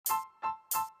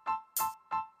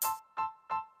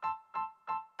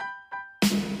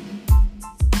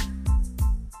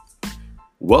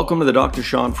Welcome to the Dr.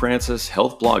 Sean Francis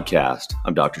Health Blogcast.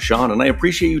 I'm Dr. Sean, and I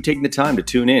appreciate you taking the time to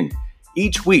tune in.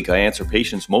 Each week, I answer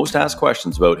patients' most asked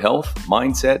questions about health,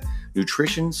 mindset,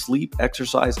 nutrition, sleep,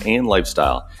 exercise, and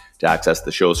lifestyle. To access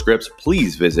the show scripts,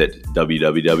 please visit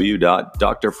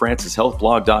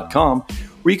www.drfrancishealthblog.com,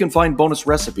 where you can find bonus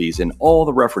recipes and all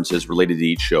the references related to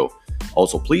each show.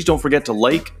 Also, please don't forget to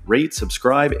like, rate,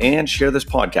 subscribe, and share this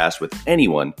podcast with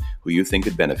anyone who you think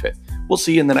could benefit. We'll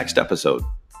see you in the next episode.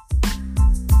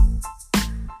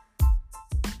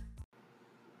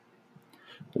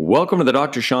 Welcome to the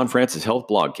Dr. Sean Francis Health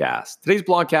Blogcast. Today's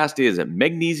blogcast is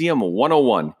Magnesium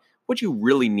 101, what you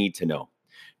really need to know.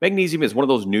 Magnesium is one of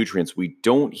those nutrients we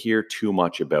don't hear too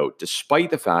much about,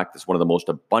 despite the fact it's one of the most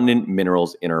abundant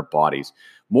minerals in our bodies.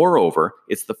 Moreover,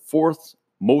 it's the fourth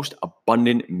most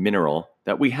abundant mineral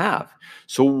that we have.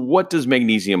 So what does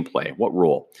magnesium play? What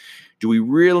role? Do we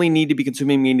really need to be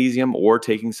consuming magnesium or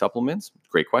taking supplements?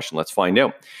 Great question. Let's find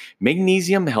out.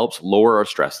 Magnesium helps lower our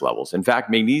stress levels. In fact,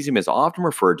 magnesium is often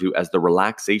referred to as the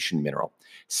relaxation mineral.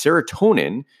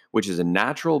 Serotonin, which is a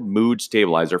natural mood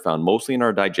stabilizer found mostly in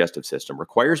our digestive system,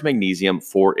 requires magnesium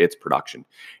for its production.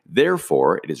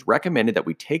 Therefore, it is recommended that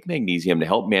we take magnesium to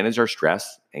help manage our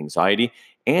stress, anxiety,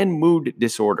 and mood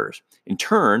disorders. In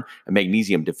turn, a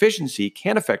magnesium deficiency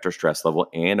can affect our stress level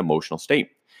and emotional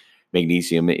state.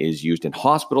 Magnesium is used in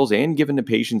hospitals and given to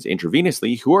patients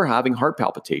intravenously who are having heart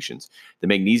palpitations. The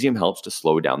magnesium helps to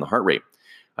slow down the heart rate.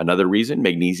 Another reason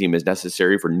magnesium is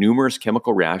necessary for numerous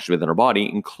chemical reactions within our body,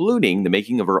 including the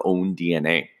making of our own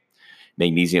DNA.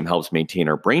 Magnesium helps maintain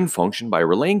our brain function by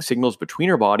relaying signals between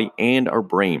our body and our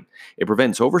brain. It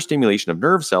prevents overstimulation of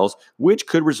nerve cells, which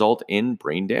could result in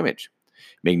brain damage.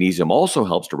 Magnesium also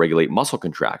helps to regulate muscle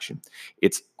contraction.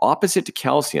 It's opposite to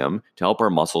calcium to help our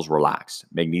muscles relax.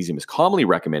 Magnesium is commonly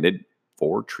recommended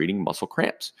for treating muscle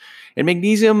cramps. And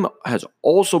magnesium has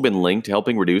also been linked to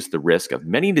helping reduce the risk of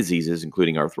many diseases,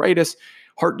 including arthritis,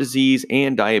 heart disease,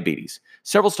 and diabetes.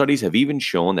 Several studies have even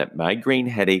shown that migraine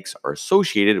headaches are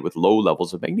associated with low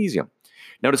levels of magnesium.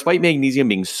 Now, despite magnesium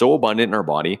being so abundant in our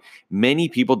body, many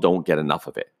people don't get enough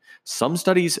of it. Some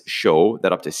studies show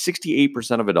that up to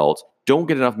 68% of adults don't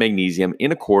get enough magnesium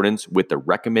in accordance with the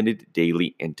recommended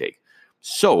daily intake.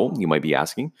 So, you might be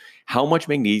asking, how much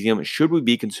magnesium should we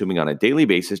be consuming on a daily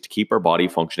basis to keep our body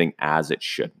functioning as it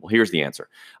should? Well, here's the answer.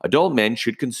 Adult men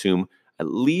should consume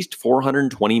at least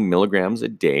 420 milligrams a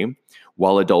day,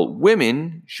 while adult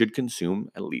women should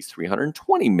consume at least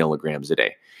 320 milligrams a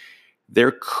day.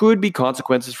 There could be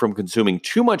consequences from consuming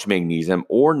too much magnesium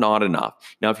or not enough.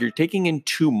 Now, if you're taking in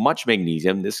too much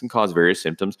magnesium, this can cause various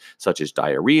symptoms such as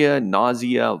diarrhea,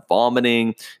 nausea,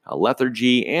 vomiting,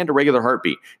 lethargy, and a regular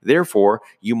heartbeat. Therefore,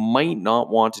 you might not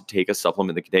want to take a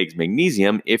supplement that contains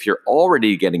magnesium if you're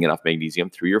already getting enough magnesium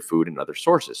through your food and other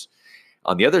sources.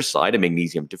 On the other side, a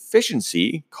magnesium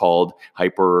deficiency called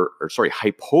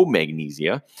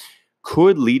hypomagnesia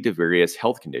could lead to various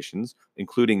health conditions,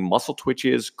 including muscle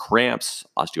twitches, cramps,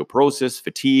 osteoporosis,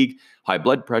 fatigue, high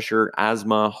blood pressure,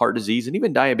 asthma, heart disease, and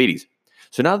even diabetes.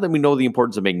 So now that we know the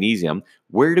importance of magnesium,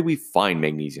 where do we find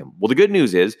magnesium? Well, the good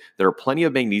news is there are plenty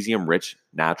of magnesium-rich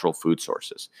natural food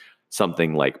sources.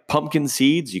 Something like pumpkin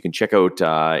seeds, you can check out,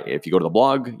 if you go to the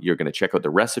blog, you're going to check out the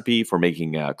recipe for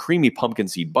making creamy pumpkin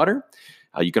seed butter.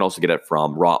 You can also get it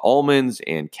from raw almonds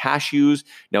and cashews.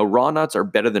 Now, raw nuts are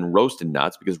better than roasted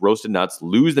nuts because roasted nuts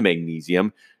lose the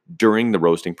magnesium during the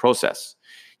roasting process.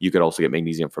 You could also get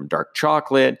magnesium from dark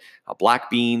chocolate, black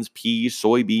beans, peas,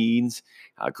 soybeans,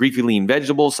 leafy lean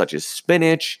vegetables such as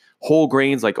spinach, whole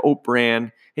grains like oat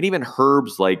bran, and even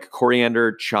herbs like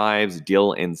coriander, chives,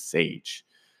 dill, and sage.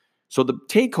 So the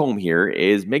take home here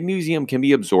is magnesium can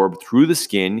be absorbed through the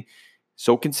skin.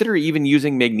 So consider even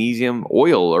using magnesium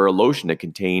oil or a lotion to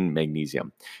contain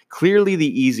magnesium. Clearly,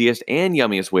 the easiest and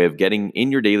yummiest way of getting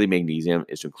in your daily magnesium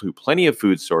is to include plenty of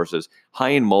food sources high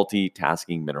in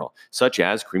multitasking mineral, such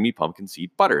as creamy pumpkin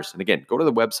seed butters. And again, go to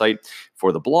the website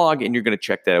for the blog and you're going to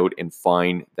check that out and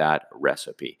find that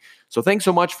recipe. So thanks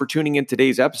so much for tuning in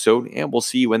today's episode, and we'll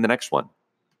see you in the next one.